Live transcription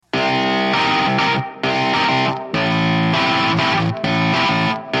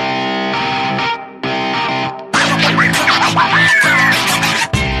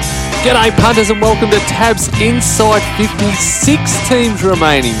G'day punters and welcome to Tab's Inside 50. 6 teams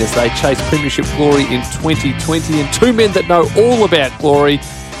remaining as they chase Premiership glory in 2020, and two men that know all about glory,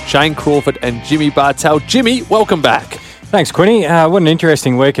 Shane Crawford and Jimmy Bartel. Jimmy, welcome back. Thanks, Quinny. What an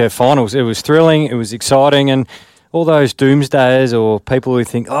interesting week of finals. It was thrilling, it was exciting, and all those doomsdayers or people who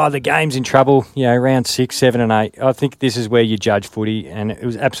think, the game's in trouble, round 6, 7 and 8, I think this is where you judge footy, and it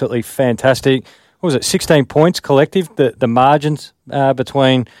was absolutely fantastic. What was it, 16 points collective, the margins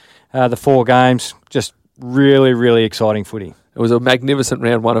between the 4 games, just really, really exciting footy. It was a magnificent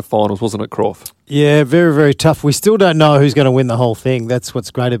round 1 of finals, wasn't it, Crawf? Yeah, very, very tough. We still don't know who's going to win the whole thing. That's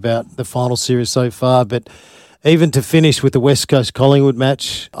what's great about the final series so far. But even to finish with the West Coast Collingwood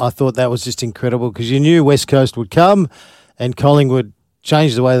match, I thought that was just incredible because you knew West Coast would come and Collingwood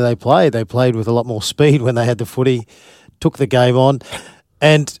changed the way they played. They played with a lot more speed when they had the footy, took the game on.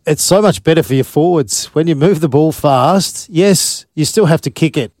 And it's so much better for your forwards. When you move the ball fast, yes, you still have to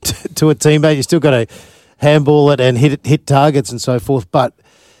kick it to a teammate. You still got to handball it and hit targets and so forth. But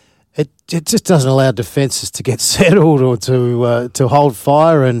it just doesn't allow defences to get settled or to hold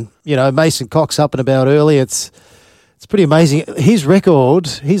fire. And, Mason Cox up and about early. It's pretty amazing. His record,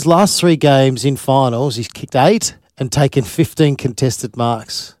 his last 3 games in finals, he's kicked 8 and taken 15 contested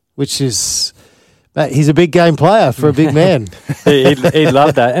marks, which is... He's a big game player for a big man. He'd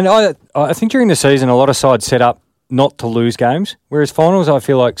love that. And I think during the season, a lot of sides set up not to lose games, whereas finals, I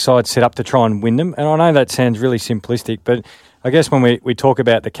feel like sides set up to try and win them. And I know that sounds really simplistic, but I guess when we talk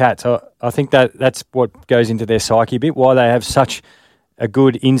about the Cats, I think that's what goes into their psyche a bit, why they have such a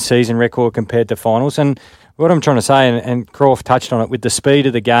good in-season record compared to finals. And what I'm trying to say, and Crawf touched on it, with the speed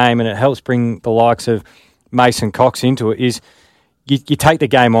of the game, and it helps bring the likes of Mason Cox into it, is you take the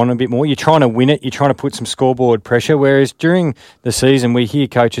game on a bit more. You're trying to win it. You're trying to put some scoreboard pressure. Whereas during the season, we hear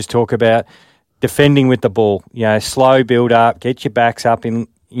coaches talk about defending with the ball. Slow build up, get your backs up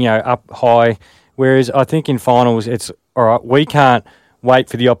up high. Whereas I think in finals, it's all right. We can't wait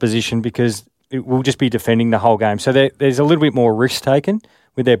for the opposition because it will just be defending the whole game. So there's a little bit more risk taken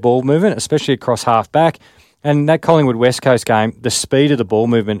with their ball movement, especially across half back. And that Collingwood West Coast game, the speed of the ball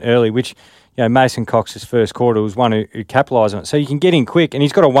movement early, which Mason Cox's first quarter was one who capitalised on it. So you can get in quick, and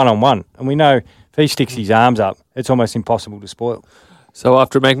he's got a one-on-one. And we know if he sticks his arms up, it's almost impossible to spoil. So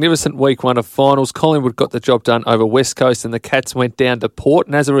after a magnificent week 1 of finals, Collingwood got the job done over West Coast and the Cats went down to Port.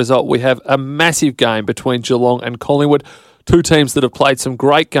 And as a result, we have a massive game between Geelong and Collingwood, 2 teams that have played some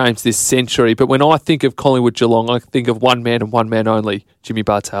great games this century. But when I think of Collingwood-Geelong, I think of one man and one man only, Jimmy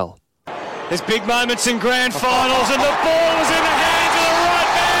Bartel. There's big moments in grand finals and the ball was in the hands of the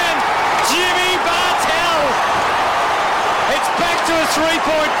right man, Jimmy Bartel. It's back to a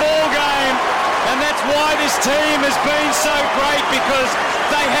 3-point ball game, and that's why this team has been so great, because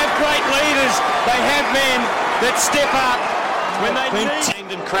they have great leaders. They have men that step up when they need.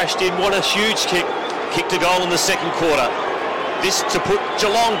 And crashed in. What a huge kick. Kicked a goal in the second quarter. This to put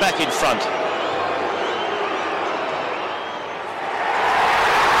Geelong back in front.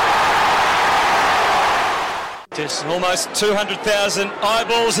 Just almost 200,000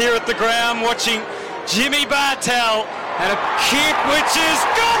 eyeballs here at the ground watching Jimmy Bartel, and a kick which is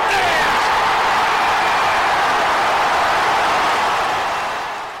got there!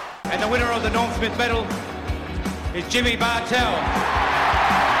 And the winner of the Norm Smith medal is Jimmy Bartel.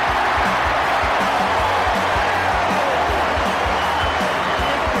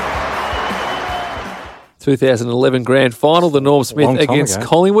 2011 grand final, the Norm Smith against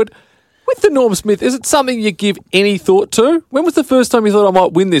Collingwood. With the Norm Smith, is it something you give any thought to? When was the first time you thought I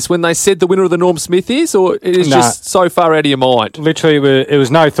might win this? When they said the winner of the Norm Smith is? Or it is just so far out of your mind? Literally, it was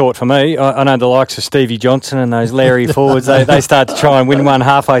no thought for me. I know the likes of Stevie Johnson and those Larry forwards, they start to try and win one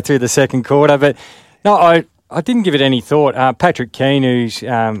halfway through the second quarter. But no, I didn't give it any thought. Patrick Keane, who's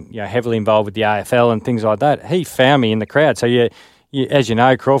heavily involved with the AFL and things like that, he found me in the crowd. So, as you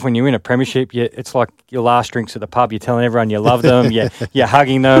know, Crawf, when you win a premiership, it's like your last drinks at the pub. You're telling everyone you love them. You're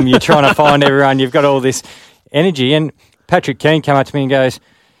hugging them. You're trying to find everyone. You've got all this energy. And Patrick Keane came up to me and goes,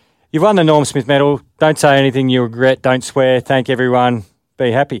 "You've won the Norm Smith medal. Don't say anything you regret. Don't swear. Thank everyone.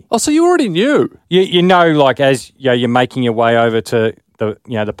 Be happy." Oh, so you already knew? You know, like as you're making your way over to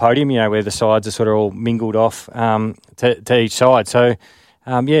the podium, where the sides are sort of all mingled off to each side. So.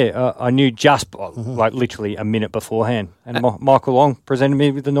 I knew just like literally a minute beforehand, and Michael Long presented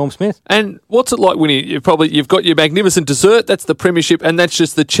me with the Norm Smith. And what's it like when you've got your magnificent dessert? That's the premiership, and that's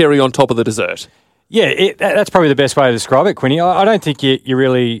just the cherry on top of the dessert. Yeah, that's probably the best way to describe it, Quinny. I don't think you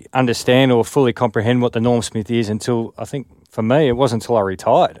really understand or fully comprehend what the Norm Smith is until, I think for me, it wasn't until I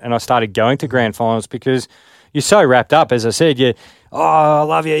retired and I started going to grand finals, because you're so wrapped up. As I said, I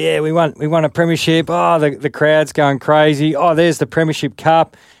love you. Yeah, we won a premiership. Oh, the crowd's going crazy. Oh, there's the Premiership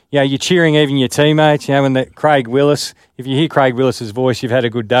Cup. you're cheering even your teammates. When Craig Willis, if you hear Craig Willis's voice, you've had a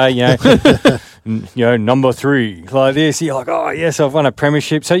good day. Number 3 like this. You're like, oh yes, I've won a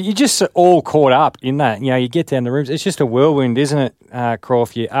premiership. So you're just all caught up in that. You get down the rooms. It's just a whirlwind, isn't it,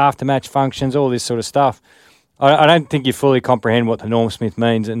 Crawf? Your after-match functions, all this sort of stuff. I don't think you fully comprehend what the Norm Smith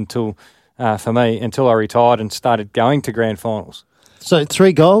means until I retired and started going to grand finals. So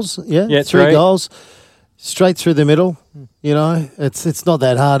 3 goals, yeah, 3 goals. Straight through the middle, it's not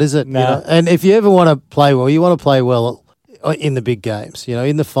that hard, is it? No. And if you ever want to play well, you want to play well in the big games,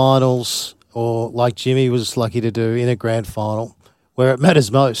 in the finals, or like Jimmy was lucky to do in a grand final, where it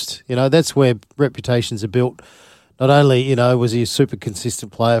matters most. That's where reputations are built. Not only, was he a super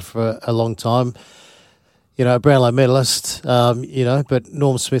consistent player for a long time, a Brownlow medalist, but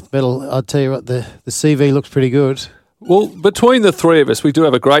Norm Smith medal, I'll tell you what, the CV looks pretty good. Well, between the three of us, we do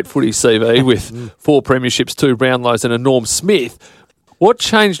have a great footy CV with 4 premierships, 2 Brownlows and a Norm Smith. What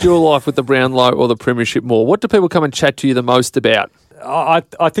changed your life with the Brownlow or the premiership more? What do people come and chat to you the most about? I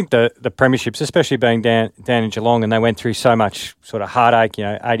think the premierships, especially being down in Geelong, and they went through so much sort of heartache,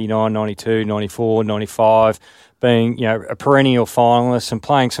 89, 92, 94, 95, being, a perennial finalist and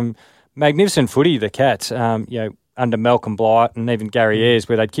playing some magnificent footy, the Cats, under Malcolm Blight and even Gary Ayres,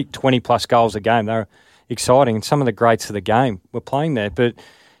 where they'd kick 20-plus goals a game. They were exciting, and some of the greats of the game were playing there. But,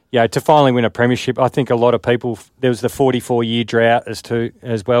 to finally win a premiership, I think a lot of people, there was the 44-year drought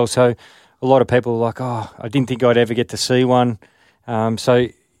as well, so a lot of people were like, oh, I didn't think I'd ever get to see one. So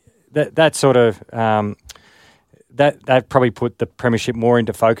that sort of that probably put the premiership more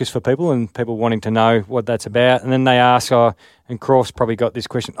into focus for people and people wanting to know what that's about. And then they ask, and Crawf's probably got this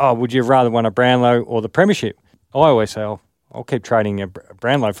question, would you rather win a Brownlow or the premiership? I always say, I'll keep trading a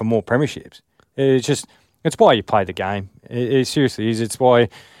Brownlow for more premierships. It's why you play the game. It seriously is. It's why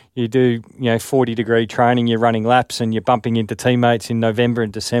you do 40-degree training. You're running laps and you're bumping into teammates in November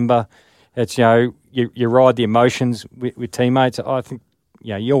and December. It's you ride the emotions with teammates. I think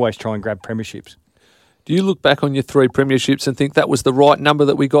you always try and grab premierships. Do you look back on your 3 premierships and think that was the right number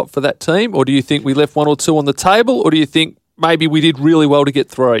that we got for that team, or do you think we left 1 or 2 on the table, or do you think maybe we did really well to get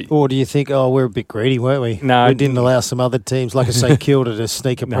 3? Or do you think, we're a bit greedy, weren't we? No. We didn't allow some other teams, like I say, Kilda, to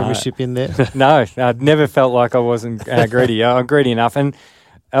sneak a premiership in there. No, I never felt like I wasn't greedy. I'm greedy enough. And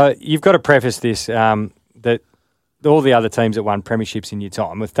you've got to preface this, that all the other teams that won premierships in your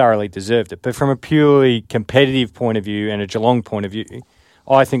time have thoroughly deserved it. But from a purely competitive point of view and a Geelong point of view,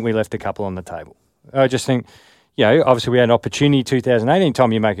 I think we left a couple on the table. I just think, obviously we had an opportunity 2018.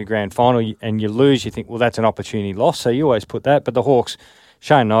 Anytime you make a grand final and you lose, you think, well, that's an opportunity lost. So you always put that. But the Hawks,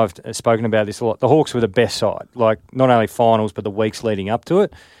 Shane and I have spoken about this a lot, the Hawks were the best side, like not only finals, but the weeks leading up to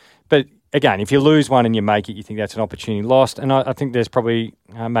it. But again, if you lose one and you make it, you think that's an opportunity lost. And I think there's probably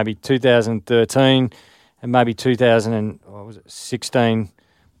maybe 2013 and maybe 2016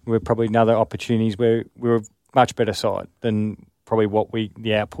 were probably another opportunities where we were a much better side than probably what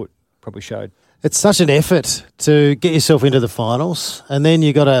the output probably showed. It's such an effort to get yourself into the finals, and then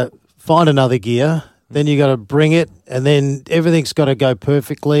you got to find another gear, then you got to bring it, and then everything's got to go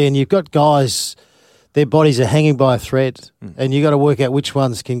perfectly, and you've got guys, their bodies are hanging by a thread, and you got to work out which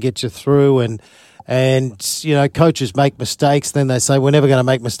ones can get you through, and coaches make mistakes, then they say we're never going to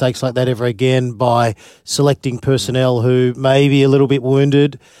make mistakes like that ever again by selecting personnel who may be a little bit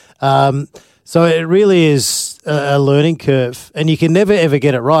wounded. So it really is a learning curve, and you can never ever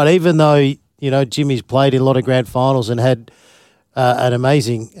get it right, even though Jimmy's played in a lot of grand finals and had an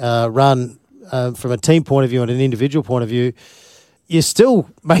amazing run from a team point of view and an individual point of view. You still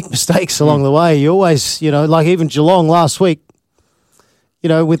make mistakes along the way. You always, like even Geelong last week,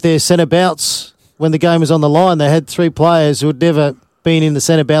 with their centre bounce, when the game was on the line, they had 3 players who had never been in the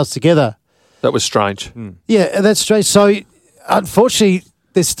centre bounce together. That was strange. Yeah, that's strange. So, unfortunately,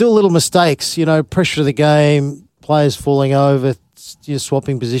 there's still little mistakes, pressure of the game, players falling over,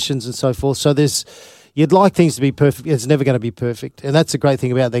 swapping positions and so forth. So you'd like things to be perfect. It's never going to be perfect. And that's the great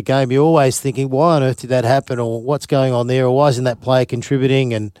thing about their game. You're always thinking, why on earth did that happen, or what's going on there, or why isn't that player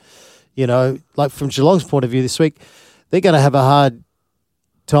contributing? And, like from Geelong's point of view this week, they're going to have a hard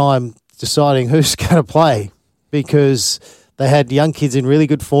time deciding who's going to play, because they had young kids in really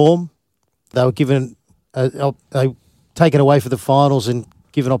good form. They were given taken away for the finals and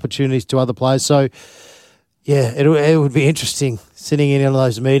given opportunities to other players. So, yeah, it would be interesting sitting in on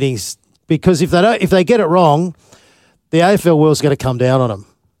those meetings, because if they get it wrong, the AFL world's going to come down on them.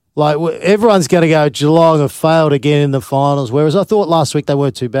 Like, everyone's going to go, Geelong have failed again in the finals, whereas I thought last week they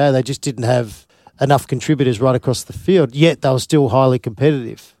weren't too bad. They just didn't have enough contributors right across the field, yet they were still highly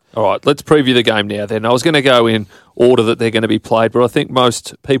competitive. All right, let's preview the game now then. I was going to go in order that they're going to be played, but I think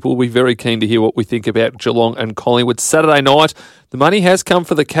most people will be very keen to hear what we think about Geelong and Collingwood. Saturday night, the money has come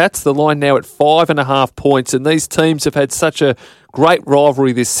for the Cats. The line now at 5.5 points, and these teams have had such a great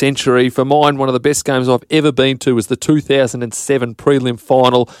rivalry this century. For mine, one of the best games I've ever been to was the 2007 prelim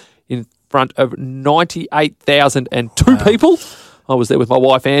final in front of 98,002 people. I was there with my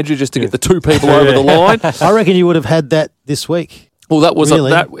wife, Andrew, just to get the 2 people over the line. I reckon you would have had that this week. Well, that was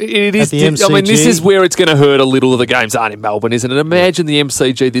really? It is. At the MCG. I mean, this is where it's going to hurt a little. Of the games aren't in Melbourne, isn't it? Imagine the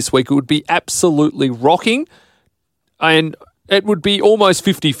MCG this week. It would be absolutely rocking, and it would be almost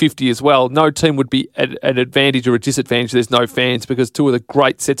 50-50 as well. No team would be at an advantage or a disadvantage. There's no fans because 2 of the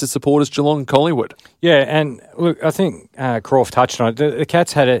great sets of supporters, Geelong and Collingwood. Yeah, and look, I think Crawf touched on it. The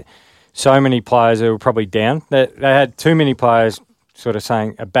Cats had so many players who were probably down. They had too many players sort of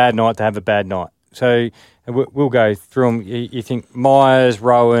saying a bad night to have a bad night. So we'll go through them. You think Myers,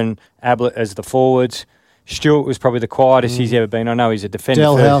 Rowan, Ablett as the forwards. Stewart was probably the quietest he's ever been. I know he's a defender.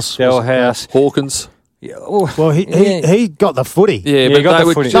 Delhouse. Hawkins. Yeah, well, he got the footy. Yeah, he but got they the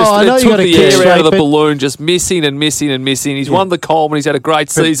would footy. just No, I know it you took gotta the keep air straight, out of the but- balloon, just missing and missing and missing. He's won the Coleman. He's had a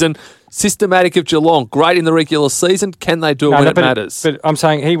great season. Systematic of Geelong. Great in the regular season. Can they do it when it matters? But I'm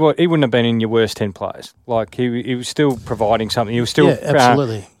saying he wouldn't have been in your worst 10 players. Like, he was still providing something. He was still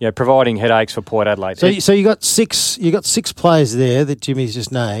absolutely. Providing headaches for Port Adelaide. So you got 6 players there that Jimmy's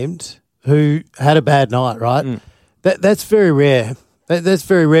just named who had a bad night, right? That's very rare. That's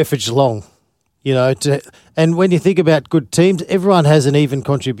very rare for Geelong. You know, and when you think about good teams, everyone has an even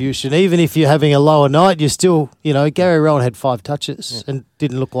contribution. Even if you're having a lower night, you're still, Gary Rowan had 5 touches and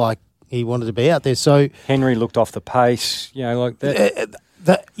didn't look like he wanted to be out there. So Henry looked off the pace, like that.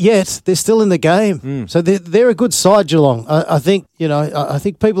 Yet they're still in the game. So they're a good side, Geelong. I think, I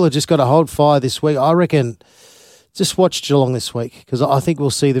think people have just got to hold fire this week. I reckon just watch Geelong this week because I think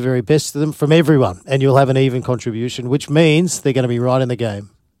we'll see the very best of them from everyone and you'll have an even contribution, which means they're going to be right in the game.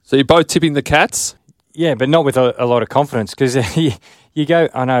 So you're both tipping the Cats? Yeah, but not with a lot of confidence because you go,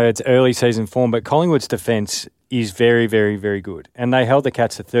 I know it's early season form, but Collingwood's defence is very, very, very good. And they held the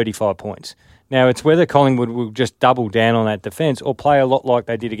Cats to 35 points. Now, it's whether Collingwood will just double down on that defence or play a lot like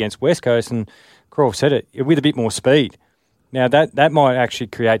they did against West Coast, and Crawf said it, with a bit more speed. Now, that might actually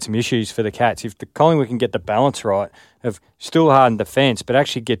create some issues for the Cats. If the Collingwood can get the balance right of still harden defence but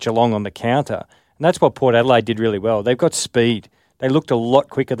actually get Geelong on the counter, and that's what Port Adelaide did really well. They've got speed. They looked a lot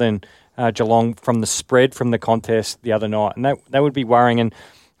quicker than Geelong from the spread from the contest the other night, and that would be worrying. And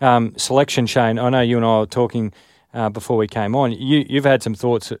selection, Shane, I know you and I were talking before we came on. You've had some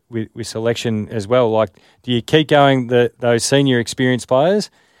thoughts with selection as well. Like, do you keep going those senior experienced players,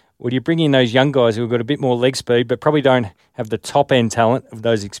 or do you bring in those young guys who have got a bit more leg speed but probably don't have the top-end talent of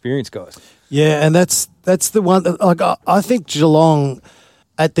those experienced guys? Yeah, and that's the one. I think Geelong,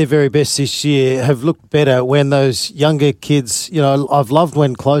 at their very best this year, have looked better when those younger kids, I've loved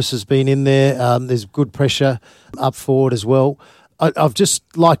when Close has been in there. There's good pressure up forward as well. I've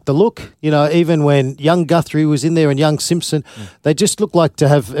just liked the look, even when young Guthrie was in there and young Simpson, they just look like to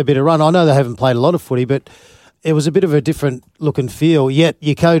have a bit of run. I know they haven't played a lot of footy, but it was a bit of a different look and feel. Yet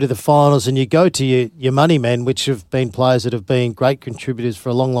you go to the finals and you go to your money men, which have been players that have been great contributors for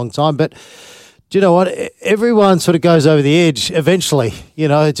a long, long time. But do you know what? Everyone sort of goes over the edge eventually.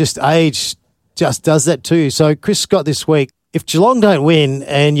 Just age just does that to you. So Chris Scott this week, if Geelong don't win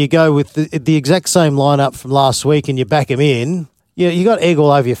and you go with the exact same lineup from last week and you back him in, you got egg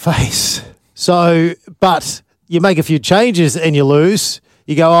all over your face. So, but you make a few changes and you lose.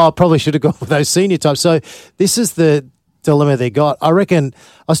 You go, I probably should have gone with those senior types. So this is the dilemma they got. I reckon,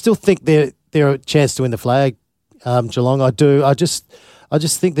 I still think they're a chance to win the flag, Geelong. I do. I just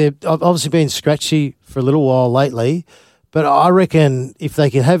think they've obviously been scratchy for a little while lately, but I reckon if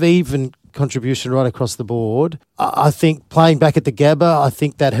they can have even contribution right across the board, I think playing back at the Gabba, I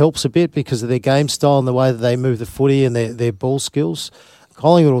think that helps a bit because of their game style and the way that they move the footy and their ball skills.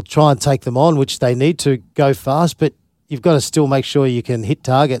 Collingwood will try and take them on, which they need to go fast, but you've got to still make sure you can hit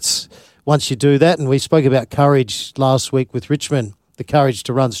targets once you do that. And we spoke about courage last week with Richmond, the courage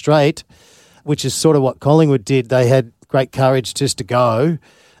to run straight, which is sort of what Collingwood did. They had great courage just to go.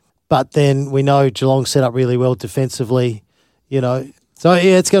 But then we know Geelong set up really well defensively, So,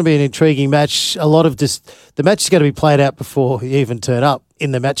 yeah, it's going to be an intriguing match. A lot of the match is going to be played out before you even turn up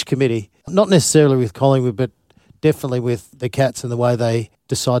in the match committee. Not necessarily with Collingwood, but definitely with the Cats and the way they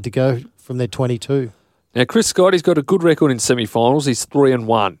decide to go from their 22. Now, Chris Scott, he's got a good record in semi-finals. He's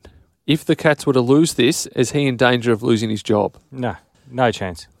 3-1. If the Cats were to lose this, is he in danger of losing his job? No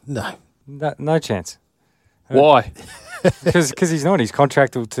chance. No chance. Why? Because he's not. He's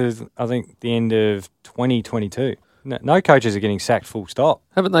contracted to, I think, the end of 2022. No coaches are getting sacked full stop.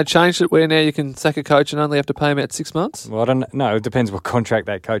 Haven't they changed it where now you can sack a coach and only have to pay him out 6 months? Well, I don't know. It depends what contract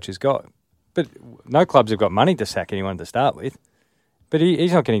that coach has got. But no clubs have got money to sack anyone to start with. But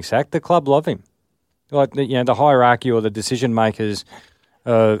he's not getting sacked. The club love him. Like, the hierarchy or the decision makers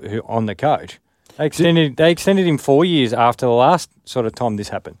on the coach. They extended him 4 years after the last sort of time this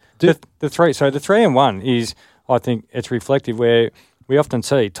happened. The 3-1 is, I think, it's reflective where we often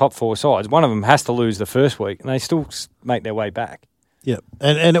see top 4 sides. One of them has to lose the first week, and they still make their way back. Yeah,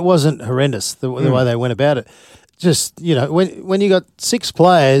 and it wasn't horrendous the way they went about it. Just when you got 6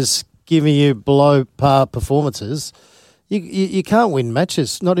 players giving you below par performances, you can't win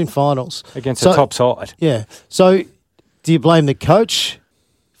matches, not in finals against a top side. Yeah. So, do you blame the coach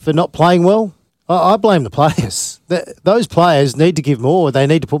for not playing well? I blame the players. Those players need to give more. They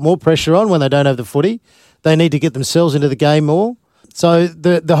need to put more pressure on when they don't have the footy. They need to get themselves into the game more. So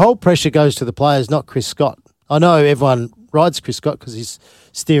the whole pressure goes to the players, not Chris Scott. I know everyone rides Chris Scott because he's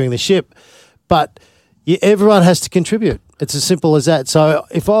steering the ship, but everyone has to contribute. It's as simple as that. So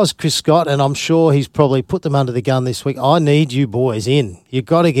if I was Chris Scott, and I'm sure he's probably put them under the gun this week, I need you boys in. You've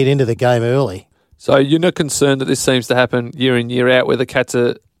got to get into the game early. So you're not concerned that this seems to happen year in, year out, where the Cats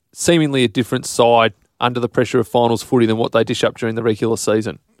are seemingly a different side under the pressure of finals footy than what they dish up during the regular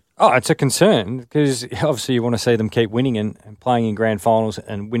season? Oh, it's a concern because obviously you want to see them keep winning and playing in grand finals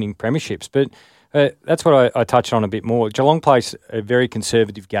and winning premierships. But that's what I touched on a bit more. Geelong plays a very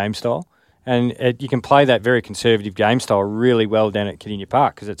conservative game style, and you can play that very conservative game style really well down at Quinny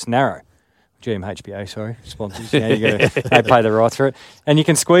Park because it's narrow. GMHBA, sorry, sponsors. They pay the rights for it. And you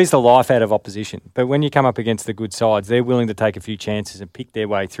can squeeze the life out of opposition. But when you come up against the good sides, they're willing to take a few chances and pick their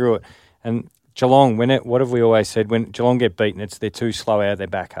way through it. And Geelong, what have we always said? When Geelong get beaten, they're too slow out of their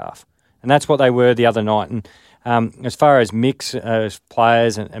back half. And that's what they were the other night. And as far as mix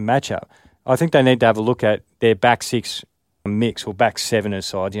players and matchup, I think they need to have a look at their back 6 mix or back 7 as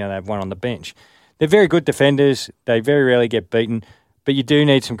sides. They have one on the bench. They're very good defenders. They very rarely get beaten. But you do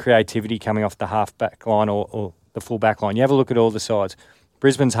need some creativity coming off the half-back line or the full-back line. You have a look at all the sides.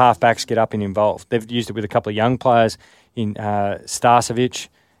 Brisbane's half-backs get up and involved. They've used it with a couple of young players in Starcevic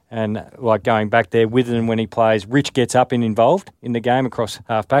and going back there, Witherden when he plays. Rich gets up and involved in the game across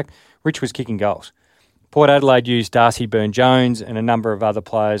half-back. Rich was kicking goals. Port Adelaide used Darcy Byrne-Jones and a number of other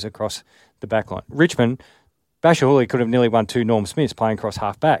players across the back line. Richmond, Basher Hooley could have nearly won 2 Norm Smiths playing across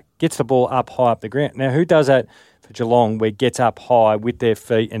half-back. Gets the ball up high up the ground. Now, who does that for Geelong, where gets up high with their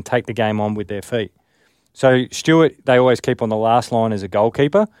feet and take the game on with their feet? So Stewart, they always keep on the last line as a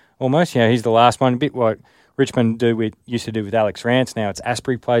goalkeeper, almost. He's the last one, a bit like Richmond used to do with Alex Rance. Now it's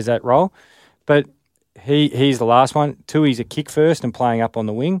Asprey plays that role. But he's the last one. Tui's a kick first and playing up on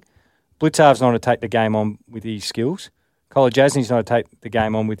the wing. Blitzarv's not to take the game on with his skills. Kolajasny's not to take the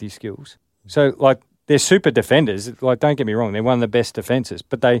game on with his skills. So, they're super defenders. Don't get me wrong, they're one of the best defences,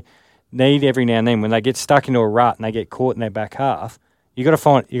 but they need every now and then when they get stuck into a rut and they get caught in their back half, you got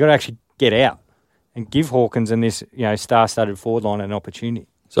to actually get out and give Hawkins and this star-studded forward line an opportunity.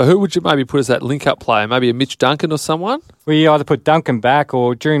 So who would you maybe put as that link-up player? Maybe a Mitch Duncan or someone? Well, you either put Duncan back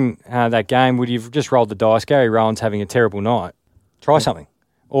or during that game, would you just rolled the dice? Gary Rowan's having a terrible night. Try something.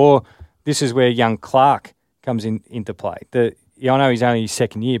 Or this is where young Clark comes into play. I know he's only his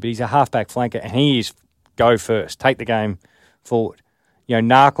second year, but he's a half-back flanker and he is go first, take the game forward.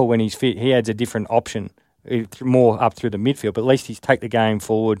 Narkle, when he's fit, he adds a different option, more up through the midfield, but at least he's take the game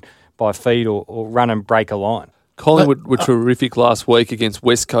forward by feet or run and break a line. Collingwood were terrific last week against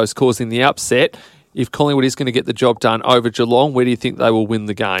West Coast, causing the upset. If Collingwood is going to get the job done over Geelong, where do you think they will win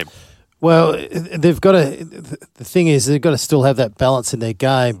the game? Well, they've got to. The thing is, they've got to still have that balance in their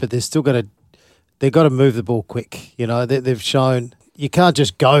game, but they've got to move the ball quick. They've shown you can't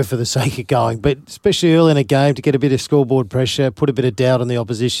just go for the sake of going, but especially early in a game to get a bit of scoreboard pressure, put a bit of doubt on the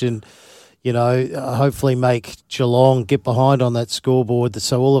opposition. Hopefully make Geelong get behind on that scoreboard.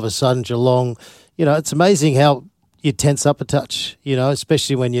 So all of a sudden, Geelong, it's amazing how you tense up a touch.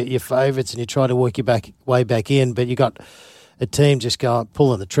 Especially when you're favourites and you're trying to work your way back in, but you got a team just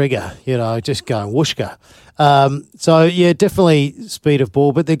pulling the trigger, just going whooshka. Definitely speed of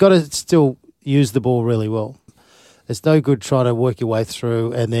ball, but they've got to still use the ball really well. It's no good trying to work your way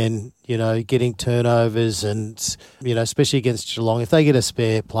through and then, getting turnovers and, especially against Geelong. If they get a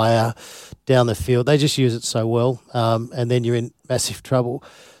spare player down the field, they just use it so well, and then you're in massive trouble.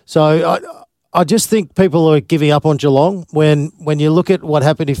 So I just think people are giving up on Geelong when you look at what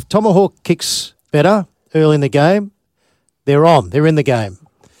happened. If Tomahawk kicks better early in the game, they're in the game.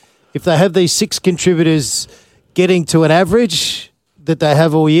 If they have these 6 contributors getting to an average that they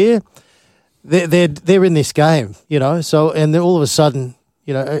have all year, they're in this game, So and then all of a sudden,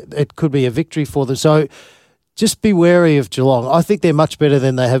 it could be a victory for them. So just be wary of Geelong. I think they're much better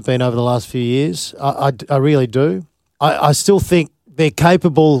than they have been over the last few years. I really do. I still think they're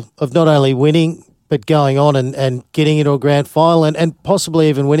capable of not only winning, but going on and getting into a grand final and possibly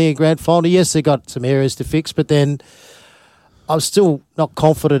even winning a grand final. Yes, they've got some areas to fix, but then I'm still not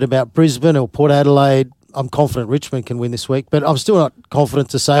confident about Brisbane or Port Adelaide. I'm confident Richmond can win this week, but I'm still not confident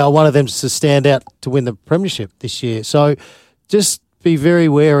to say, one of them's to stand out to win the Premiership this year. So just be very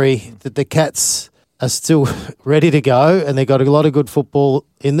wary that the Cats are still ready to go and they've got a lot of good football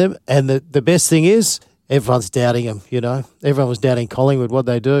in them. And the best thing is everyone's doubting them, you know. Everyone was doubting Collingwood. What'd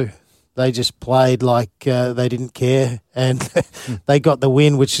they do? They just played like they didn't care, and they got the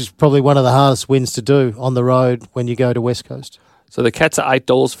win, which is probably one of the hardest wins to do on the road when you go to West Coast. So the Cats are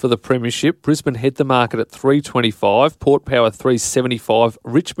 $8 for the Premiership. Brisbane head the market at $3.25. Port Power $3.75.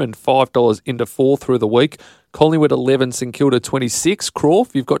 Richmond $5 into 4 through the week. Collingwood 11, St Kilda 26.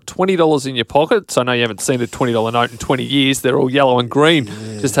 Crawf, you've got $20 in your pocket. So I know you haven't seen a $20 note in 20 years. They're all yellow and green.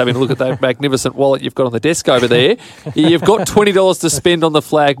 Yeah. Just having a look at that magnificent wallet you've got on the desk over there. You've got $20 to spend on the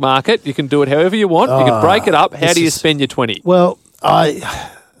flag market. You can do it however you want. You can break it up. How do you spend your 20? Well,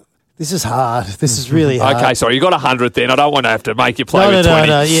 this is hard. This is really hard. Okay, sorry. You got 100 then. I don't want to have to make you play with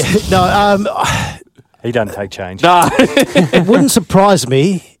 20. He doesn't take change. No. It wouldn't surprise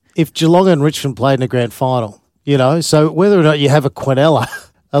me if Geelong and Richmond played in a grand final. You know, so whether or not you have a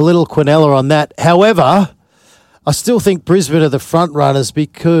little Quinella on that. However, I still think Brisbane are the front runners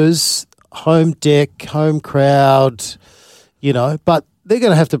because home deck, home crowd, you know, but they're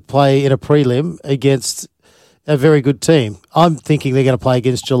going to have to play in a prelim against a very good team. I'm thinking they're going to play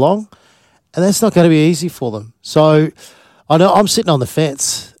against Geelong, and that's not going to be easy for them. So I know I'm sitting on the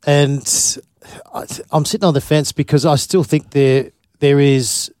fence, and I'm sitting on the fence because I still think there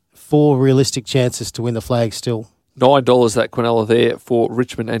is 4 realistic chances to win the flag still. $9 that Quinella there for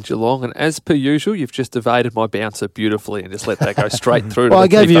Richmond and Geelong. And as per usual, you've just evaded my bouncer beautifully and just let that go straight through. Well, I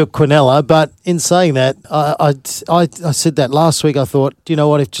gave you a Quinella, but in saying that, I said that last week. I thought, you know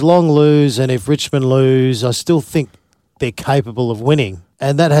what, if Geelong lose and if Richmond lose, I still think they're capable of winning.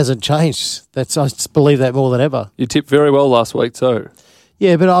 And that hasn't changed. I just believe that more than ever. You tipped very well last week too.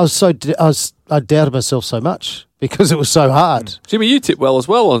 Yeah, but I doubted myself so much because it was so hard. Jimmy, you tipped well as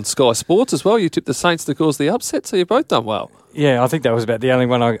well on Sky Sports as well. You tipped the Saints to cause the upset, so you've both done well. Yeah, I think that was about the only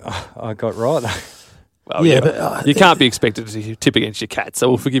one I got right. Well, yeah, but you can't be expected to tip against your Cats, so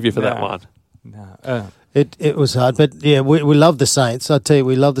we'll forgive you for that one. No. It was hard, but yeah, we love the Saints. I tell you,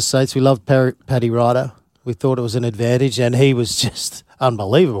 we love the Saints. We love Paddy Ryder. We thought it was an advantage, and he was just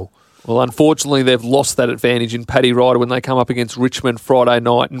unbelievable. Well, unfortunately, they've lost that advantage in Paddy Ryder when they come up against Richmond Friday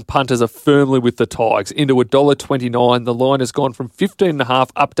night, and punters are firmly with the Tigers into $1.29. The line has gone from 15.5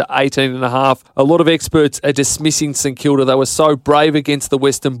 up to 18.5. A lot of experts are dismissing St Kilda. They were so brave against the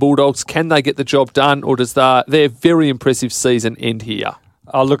Western Bulldogs. Can they get the job done, or does their very impressive season end here?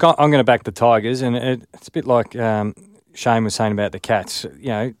 Oh, look, I'm going to back the Tigers, and it's a bit like Shane was saying about the Cats. You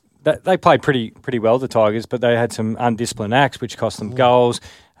know, they played pretty well, the Tigers, but they had some undisciplined acts which cost them goals.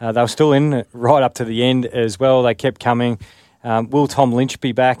 They were still in right up to the end as well. They kept coming. Will Tom Lynch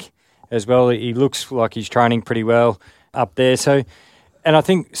be back as well? He looks like he's training pretty well up there. So, and I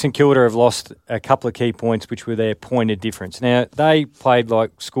think St Kilda have lost a couple of key points which were their point of difference. Now, they played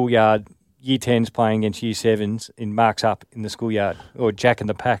like schoolyard, year 10s playing against year 7s in marks up in the schoolyard or jack in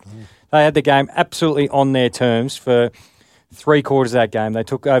the pack. They had the game absolutely on their terms for 3/4 of that game. They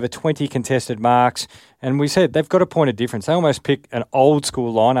took over 20 contested marks, and we said they've got a point of difference. They almost pick an old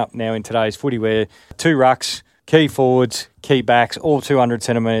school lineup now in today's footy where 2 rucks, key forwards, key backs, all 200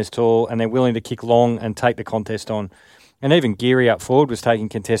 centimetres tall, and they're willing to kick long and take the contest on. And even Geary up forward was taking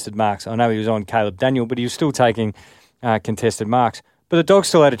contested marks. I know he was on Caleb Daniel, but he was still taking contested marks. But the Dogs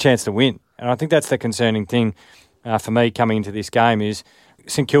still had a chance to win, and I think that's the concerning thing for me coming into this game is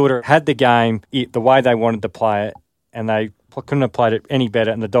St Kilda had the game the way they wanted to play it, and they couldn't have played it any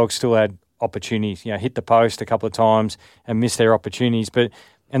better, and the Dogs still had opportunities. You know, hit the post a couple of times and missed their opportunities.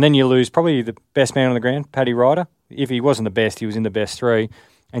 And then you lose probably the best man on the ground, Paddy Ryder. If he wasn't the best, he was in the best 3.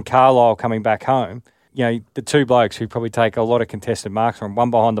 And Carlisle coming back home. You know, the 2 blokes who probably take a lot of contested marks from one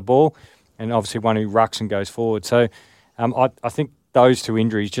behind the ball and obviously one who rucks and goes forward. So I think those 2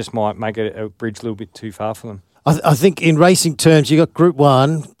 injuries just might make it a bridge a little bit too far for them. I think in racing terms, you got Group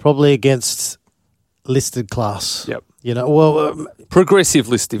 1 probably against listed class. Yep. You know, progressive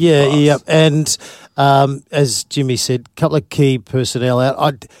listing. Yeah, class. yeah. And as Jimmy said, a couple of key personnel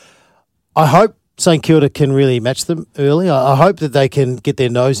out. I hope St Kilda can really match them early. I hope that they can get their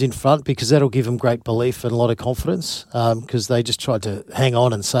nose in front because that'll give them great belief and a lot of confidence because they just tried to hang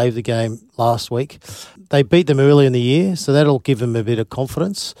on and save the game last week. They beat them early in the year, so that'll give them a bit of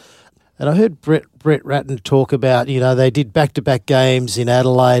confidence. And I heard Brett Ratton talk about, they did back-to-back games in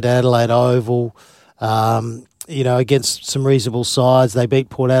Adelaide Oval, against some reasonable sides. They beat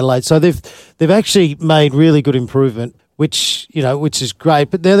Port Adelaide. So they've actually made really good improvement, which is great.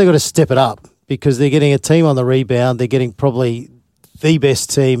 But now they've got to step it up because they're getting a team on the rebound. They're getting probably the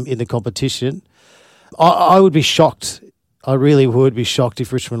best team in the competition. I would be shocked. I really would be shocked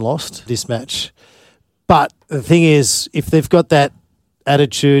if Richmond lost this match. But the thing is, if they've got that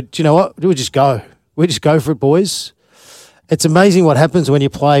attitude, do you know what? We just go. We just go for it, boys. It's amazing what happens when you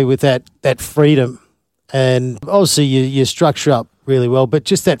play with that freedom. And obviously you structure up really well, but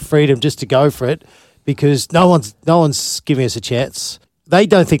just that freedom just to go for it because no one's giving us a chance. They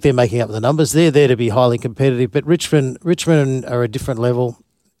don't think they're making up the numbers. They're there to be highly competitive. But Richmond are a different level.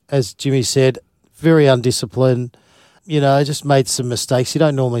 As Jimmy said, very undisciplined. Just made some mistakes you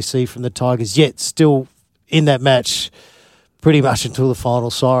don't normally see from the Tigers, yet still in that match pretty much until the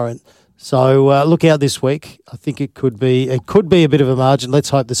final siren. So look out this week. I think it could be a bit of a margin. Let's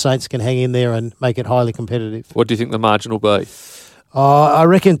hope the Saints can hang in there and make it highly competitive. What do you think the margin will be? I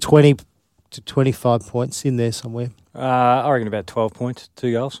reckon 20 to 25 points in there somewhere. I reckon about 12 points,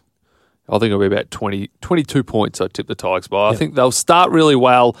 2 goals. I think it'll be about 22 points I tip the Tigers by. I think they'll start really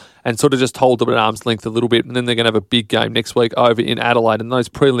well and sort of just hold them at arm's length a little bit, and then they're going to have a big game next week over in Adelaide. And those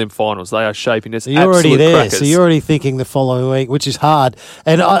prelim finals, they are shaping as you're absolute already there, crackers. so you're already thinking the following week, which is hard.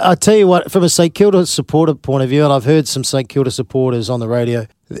 And I tell you what, from a St Kilda supporter point of view, and I've heard some St Kilda supporters on the radio,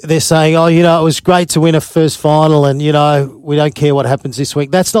 they're saying, it was great to win a first final and, we don't care what happens this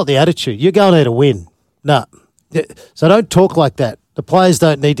week. That's not the attitude. You're going there to win. No. So don't talk like that. The players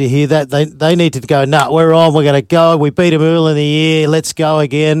don't need to hear that. They need to go, we're on, we're going to go. We beat them early in the year. Let's go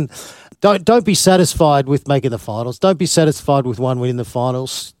again. Don't be satisfied with making the finals. Don't be satisfied with one win in the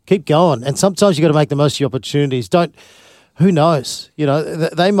finals. Keep going. And sometimes you've got to make the most of your opportunities. Who knows?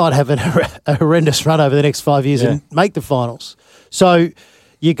 They might have a horrendous run over the next 5 years and make the finals. So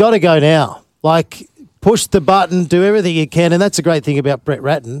you got to go now. Like, push the button, do everything you can. And that's a great thing about Brett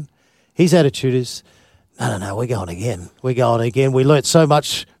Ratton. His attitude is, no, we're going again. We're going again. We learnt so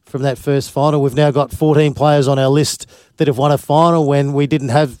much from that first final. We've now got 14 players on our list that have won a final when we didn't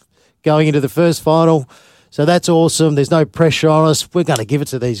have going into the first final. So that's awesome. There's no pressure on us. We're going to give it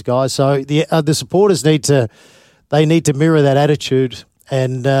to these guys. So the supporters need to mirror that attitude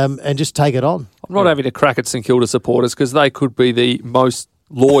and just take it on. I'm not having a crack at St Kilda supporters because they could be the most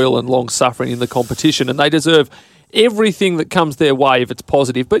loyal and long-suffering in the competition, and they deserve everything that comes their way if it's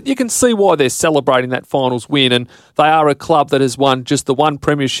positive. But you can see why they're celebrating that finals win, and they are a club that has won just the one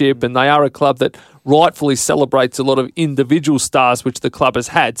premiership, and they are a club that rightfully celebrates a lot of individual stars which the club has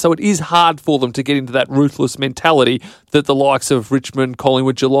had. So it is hard for them to get into that ruthless mentality that the likes of Richmond,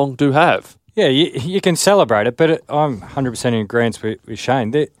 Collingwood, Geelong do have. Yeah, you can celebrate it, but I'm 100% in agreement with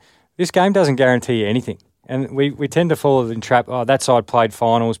Shane. This game doesn't guarantee you anything. And we tend to fall in the trap, that side played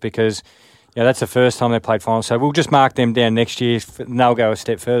finals because that's the first time they played finals, so we'll just mark them down next year and they'll go a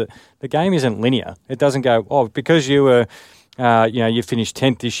step further. The game isn't linear. It doesn't go, because you were, you finished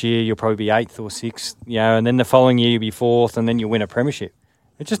 10th this year, you'll probably be 8th or 6th, and then the following year you'll be 4th and then you'll win a premiership.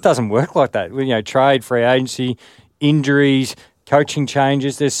 It just doesn't work like that. Trade, free agency, injuries, coaching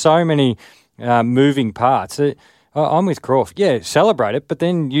changes, there's so many moving parts. I'm with Crawf. Yeah, celebrate it, but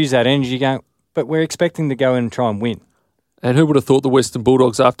then use that energy going, but we're expecting to go in and try and win. And who would have thought the Western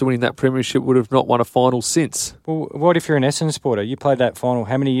Bulldogs, after winning that premiership, would have not won a final since? Well, what if you're an Essendon supporter? You played that final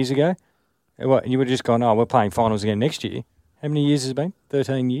how many years ago? What, you would have just gone, we're playing finals again next year. How many years has it been?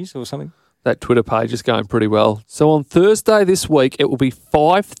 13 years or something? That Twitter page is going pretty well. So on Thursday this week, it will be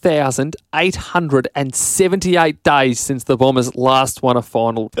 5,878 days since the Bombers last won a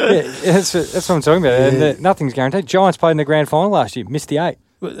final. Yeah, that's what I'm talking about. Yeah. And nothing's guaranteed. Giants played in the grand final last year, missed the 8.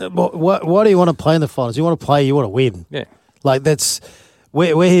 Why do you want to play in the finals? You want to play, you want to win. Yeah. Like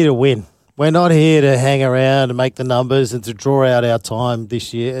we're here to win. We're not here to hang around and make the numbers and to draw out our time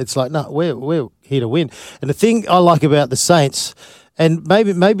this year. It's like, no, we're here to win. And the thing I like about the Saints, and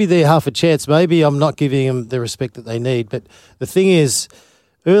maybe they're half a chance, maybe I'm not giving them the respect that they need, but the thing is,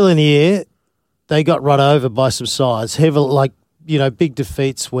 early in the year, they got run over by some sides, big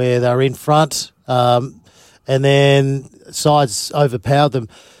defeats where they're in front, and then sides overpowered them.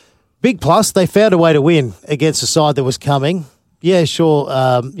 Big plus, they found a way to win against a side that was coming. Yeah, sure.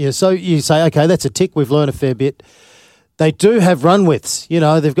 So you say, okay, that's a tick. We've learned a fair bit. They do have run widths.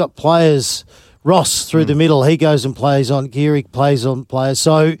 They've got players. Ross through the middle, he goes and plays on. Geary plays on players.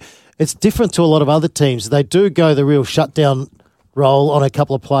 So it's different to a lot of other teams. They do go the real shutdown role on a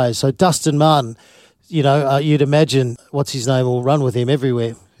couple of players. So Dustin Martin, you'd imagine, what's his name, will run with him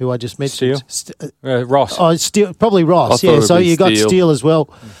everywhere, who I just mentioned. Ross. Oh, Steele, probably Ross, yeah. So you got Steele as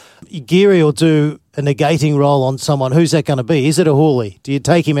well. Geary will do a negating role on someone. Who's that going to be? Is it a Hawley? Do you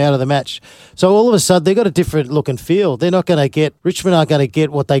take him out of the match? So all of a sudden, they've got a different look and feel. They're not going to get, Richmond aren't going to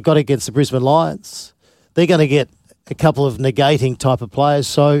get what they got against the Brisbane Lions. They're going to get a couple of negating type of players.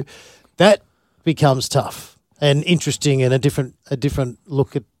 So that becomes tough and interesting and a different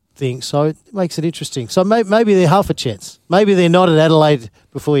look at things. So it makes it interesting. So maybe they're half a chance. Maybe they're not at Adelaide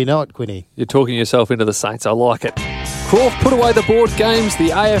before you know it, Quinny. You're talking yourself into the Saints. I like it. Crawf put away the board games. The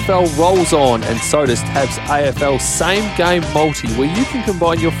AFL rolls on, and so does Tab's AFL Same Game Multi, where you can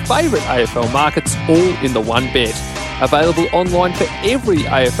combine your favourite AFL markets all in the one bet. Available online for every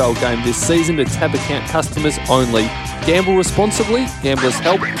AFL game this season to Tab account customers only. Gamble responsibly. Gamblers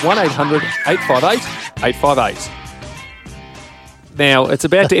Help 1-800-858-858. Now, it's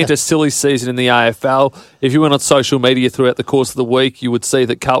about to enter silly season in the AFL. If you went on social media throughout the course of the week, you would see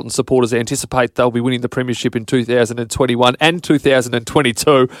that Carlton supporters anticipate they'll be winning the Premiership in 2021 and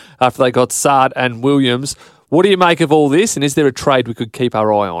 2022 after they got Sard and Williams. What do you make of all this, and is there a trade we could keep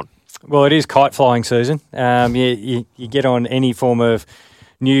our eye on? Well, it is kite flying season. You get on any form of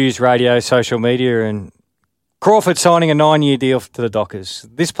news, radio, social media, and Crawford signing a 9-year deal to the Dockers.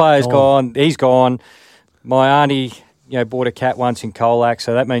 This player's gone. He's gone. My auntie, bought a cat once in Colac,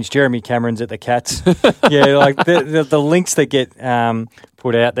 so that means Jeremy Cameron's at the Cats. The links that get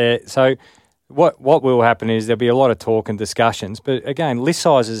put out there. So what will happen is there'll be a lot of talk and discussions, but again, list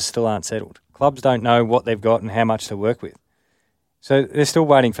sizes still aren't settled. Clubs don't know what they've got and how much to work with. So they're still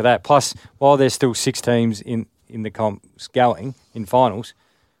waiting for that. Plus, while there's still 6 teams in the comps going in finals,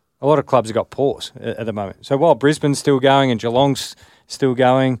 a lot of clubs have got pause at the moment. So while Brisbane's still going and Geelong's still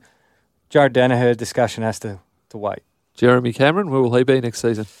going, Jared Danaher discussion has to wait. Jeremy Cameron, where will he be next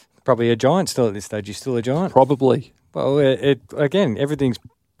season? Probably a Giant still at this stage. He's still a Giant? Probably. Well, again, everything's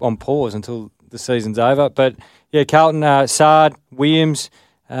on pause until the season's over. But, Carlton, Sard, Williams,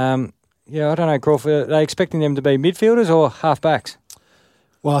 I don't know, Crawford, are they expecting them to be midfielders or half-backs?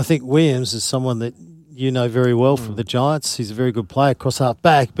 Well, I think Williams is someone that you know very well from the Giants. He's a very good player, cross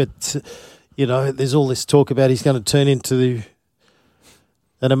half-back. But, there's all this talk about he's going to turn into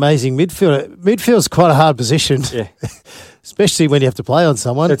an amazing midfielder. Midfield's quite a hard position, especially when you have to play on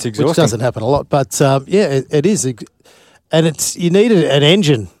someone. That's exhausting. Which doesn't happen a lot. But, it is. And you need an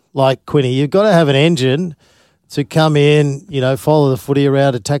engine like Quinny. You've got to have an engine to come in, follow the footy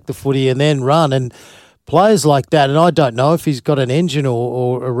around, attack the footy, and then run. And players like that, and I don't know if he's got an engine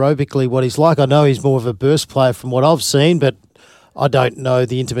or aerobically what he's like. I know he's more of a burst player from what I've seen, but I don't know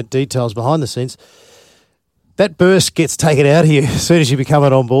the intimate details behind the scenes. That burst gets taken out of you as soon as you become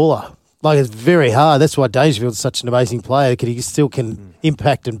an on-baller. Like, it's very hard. That's why Dangerfield's such an amazing player, because he still can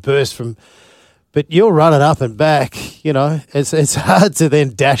impact and burst from... But you're running up and back, it's hard to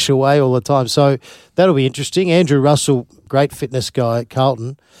then dash away all the time. So that'll be interesting. Andrew Russell, great fitness guy at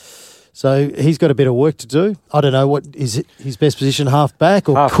Carlton. So he's got a bit of work to do. I don't know, what is it, his best position, half-back,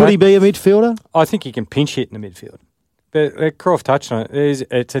 or could he be a midfielder? I think he can pinch hit in the midfield. But Crawf touched on it.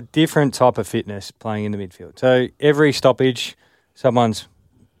 It's a different type of fitness playing in the midfield. So every stoppage, someone's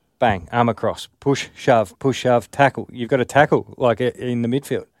bang, arm across, push, shove, tackle. You've got to tackle like in the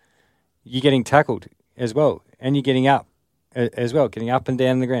midfield. You're getting tackled as well, and you're getting up as well, getting up and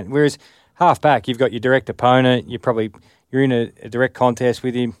down the ground. Whereas half-back, you've got your direct opponent. You're in a direct contest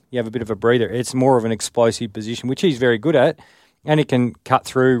with him. You have a bit of a breather. It's more of an explosive position, which he's very good at, and he can cut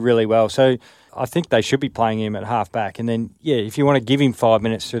through really well. So I think they should be playing him at half-back. And then, if you want to give him 5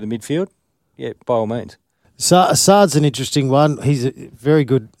 minutes through the midfield, by all means. Sard's an interesting one. He's a very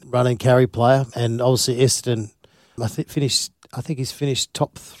good run and carry player, and obviously Essendon, I think he's finished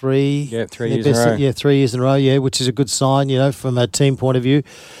top 3. Yeah, 3 years in a row. Yeah, 3 years in a row, which is a good sign, from a team point of view.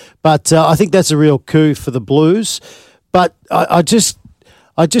 But I think that's a real coup for the Blues. But I just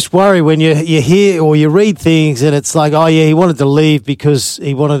worry when you hear or you read things and it's like, he wanted to leave because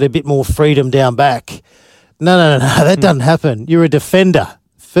he wanted a bit more freedom down back. No, that doesn't happen. You're a defender.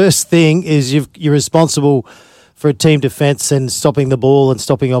 First thing is you're responsible for a team defence and stopping the ball and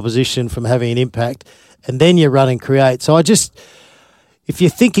stopping opposition from having an impact. And then you run and create. So if you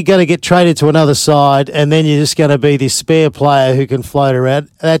think you're going to get traded to another side and then you're just going to be this spare player who can float around,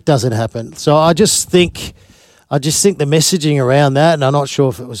 that doesn't happen. So I just think the messaging around that, and I'm not sure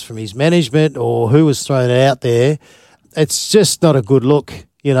if it was from his management or who was throwing it out there, it's just not a good look,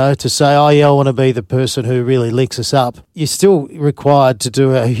 to say, I want to be the person who really links us up. You're still required to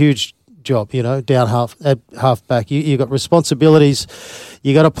do a huge job, down half back. You've got responsibilities.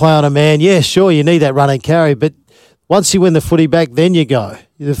 You got to play on a man. Yeah, sure, you need that run and carry, but once you win the footy back, then you go.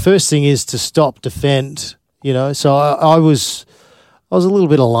 The first thing is to stop, defend, So I was a little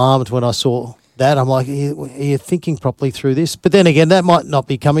bit alarmed when I saw that. I'm like, are you thinking properly through this? But then again, that might not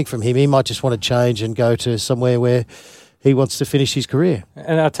be coming from him. He might just want to change and go to somewhere where he wants to finish his career.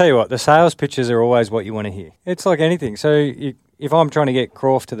 And I'll tell you what, the sales pitches are always what you want to hear. It's like anything. So if I'm trying to get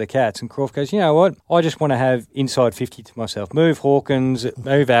Crawf to the Cats and Crawf goes, you know what, I just want to have inside 50 to myself. Move Hawkins,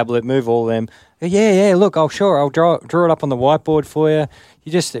 move Ablett, move all them. Yeah, look, I'll draw it up on the whiteboard for you.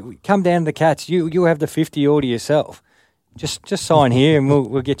 You just come down to the Cats. You have the 50 all to yourself. Just sign here and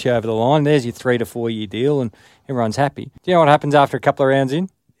we'll get you over the line. There's your 3 to 4 year deal and everyone's happy. Do you know what happens after a couple of rounds in?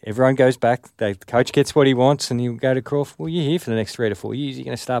 Everyone goes back. The coach gets what he wants, and he'll go to Crawf. Well, you're here for the next 3 to 4 years. You're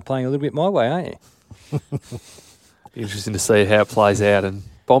going to start playing a little bit my way, aren't you? Be interesting to see how it plays out. And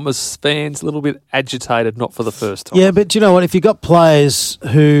Bombers fans a little bit agitated, not for the first time. Yeah, but do you know what? If you've got players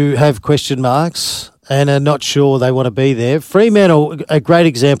who have question marks and are not sure they want to be there, Fremantle, a great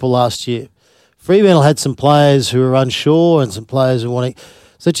example last year. Fremantle had some players who were unsure and some players who wanted.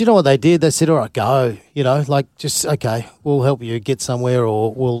 So do you know what they did? They said, all right, go, just, okay, we'll help you get somewhere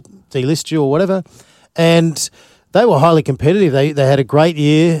or we'll delist you or whatever. And they were highly competitive. They had a great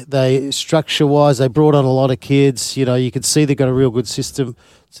year. They, structure-wise, they brought on a lot of kids. You could see they've got a real good system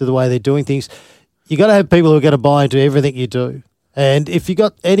to the way they're doing things. You got to have people who are going to buy into everything you do. And if you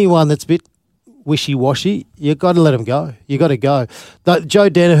got anyone that's a bit wishy-washy, you've got to let them go. You got to go. The Joe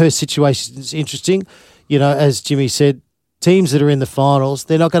Danaher's situation is interesting. As Jimmy said, teams that are in the finals,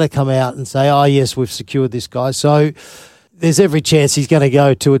 they're not going to come out and say, oh, yes, we've secured this guy. So there's every chance he's going to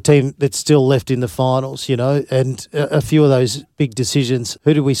go to a team that's still left in the finals, and a few of those big decisions.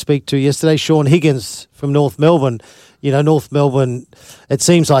 Who did we speak to yesterday? Sean Higgins from North Melbourne. North Melbourne, it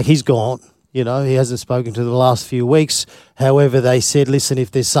seems like he's gone. He hasn't spoken to them the last few weeks. However, they said, listen, if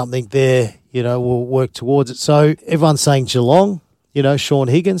there's something there, we'll work towards it. So everyone's saying Geelong. Sean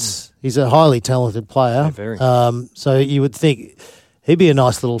Higgins, he's a highly talented player. Yeah, very. So you would think he'd be a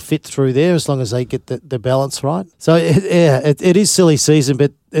nice little fit through there as long as they get the balance right. So, it is silly season,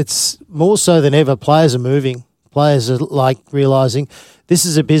 but it's more so than ever. Players are moving. Players are realising this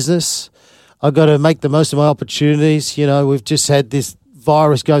is a business. I've got to make the most of my opportunities. We've just had this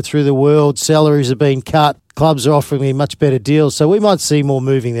virus go through the world. Salaries are being cut. Clubs are offering me much better deals. So we might see more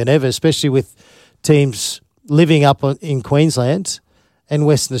moving than ever, especially with teams living up in Queensland and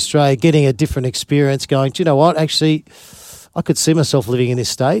Western Australia, getting a different experience, going, do you know what, actually, I could see myself living in this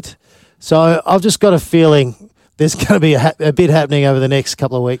state. So I've just got a feeling there's going to be a bit happening over the next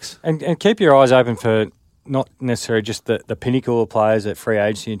couple of weeks. And keep your eyes open for not necessarily just the pinnacle of players at free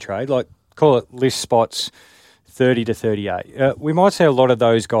agency and trade, like call it list spots 30 to 38. We might see a lot of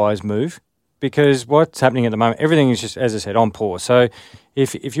those guys move because what's happening at the moment, everything is just, as I said, on pause. So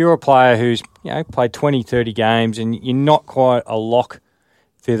if you're a player who's played 20, 30 games and you're not quite a lock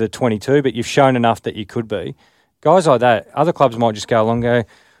for the 22, but you've shown enough that you could be, guys like that, other clubs might just go along and go,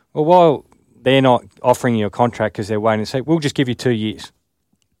 well, while they're not offering you a contract because they're waiting to see, we'll just give you 2 years.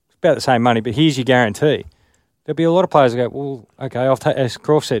 It's about the same money, but here's your guarantee. There'll be a lot of players that go, well, okay, as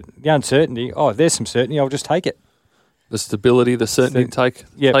Crawf said, the uncertainty, there's some certainty, I'll just take it. The stability, the certainty,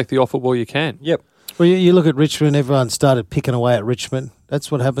 take the offer while you can. Yep. Well, you look at Richmond, everyone started picking away at Richmond. That's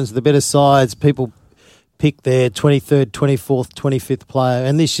what happens. The better sides, people pick their 23rd, 24th, 25th player.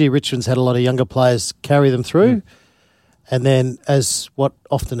 And this year, Richmond's had a lot of younger players carry them through. Mm. And then, as what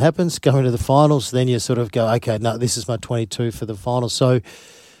often happens, going to the finals, then you sort of go, okay, no, this is my 22 for the finals. So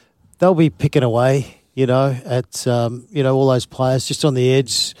they'll be picking away, at, all those players just on the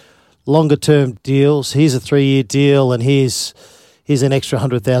edge, longer-term deals. Here's a 3-year deal and here's an extra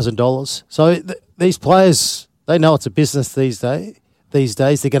 $100,000. So these players, they know it's a business these days.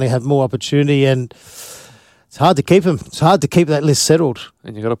 They're going to have more opportunity and it's hard to keep them. It's hard to keep that list settled.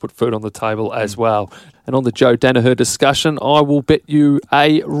 And you've got to put food on the table as well. And on the Joe Danaher discussion, I will bet you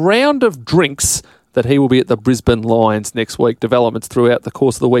a round of drinks that he will be at the Brisbane Lions next week. Developments throughout the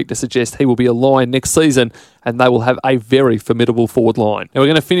course of the week to suggest he will be a Lion next season and they will have a very formidable forward line. Now, we're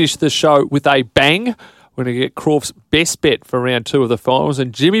going to finish the show with a bang. We're going to get Crawf's best bet for round 2 of the finals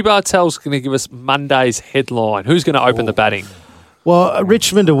and Jimmy Bartel's going to give us Monday's headline. Who's going to open the batting? Well,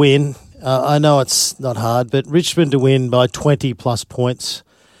 Richmond to win. I know it's not hard, but Richmond to win by 20-plus points.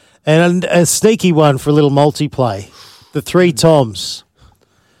 And a sneaky one for a little multi-play. The 3 Toms.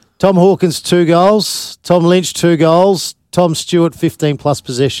 Tom Hawkins, 2 goals. Tom Lynch, 2 goals. Tom Stewart, 15-plus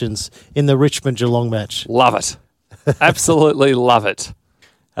possessions in the Richmond-Geelong match. Love it. Absolutely love it.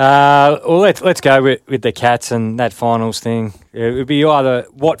 Well, let's go with the Cats and that finals thing. It would be either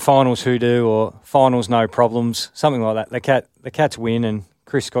what finals who do or finals no problems, something like that. The Cats win and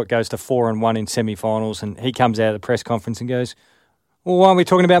Chris Scott goes to 4-1 in semi-finals and he comes out of the press conference and goes, well, why aren't we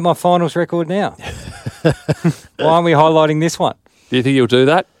talking about my finals record now? Why aren't we highlighting this one? Do you think he'll do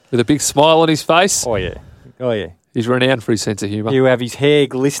that? with a big smile on his face. Oh, yeah. He's renowned for his sense of humour. You have his hair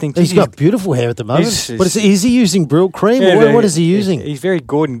glistening. He's got beautiful hair at the moment. Is he using Brill cream? Yeah, or what is he using? He's very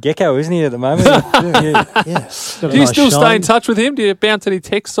Gordon Gecko, isn't he, at the moment? Yeah. Do you still stay in touch with him? Do you bounce any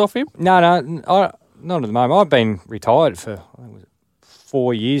texts off him? No, not at the moment. I've been retired for, I think,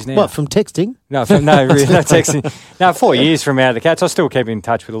 4 years now. What, from texting? No, really, not texting. No, 4 years from out of the Cats. I still keep in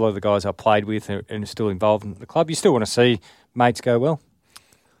touch with a lot of the guys I played with and are still involved in the club. You still want to see mates go well.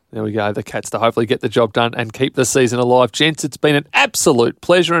 There we go. The Cats to hopefully get the job done and keep the season alive. Gents, it's been an absolute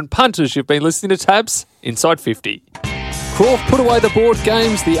pleasure. And punters, you've been listening to Tabs Inside 50. Crawf put away the board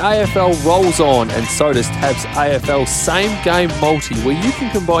games. The AFL rolls on, and so does Tab's AFL Same Game Multi, where you can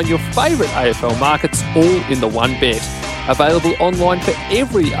combine your favourite AFL markets all in the one bet. Available online for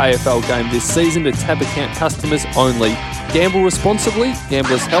every AFL game this season to Tab account customers only. Gamble responsibly.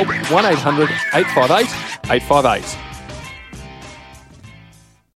 Gamblers Help 1-800-858-858.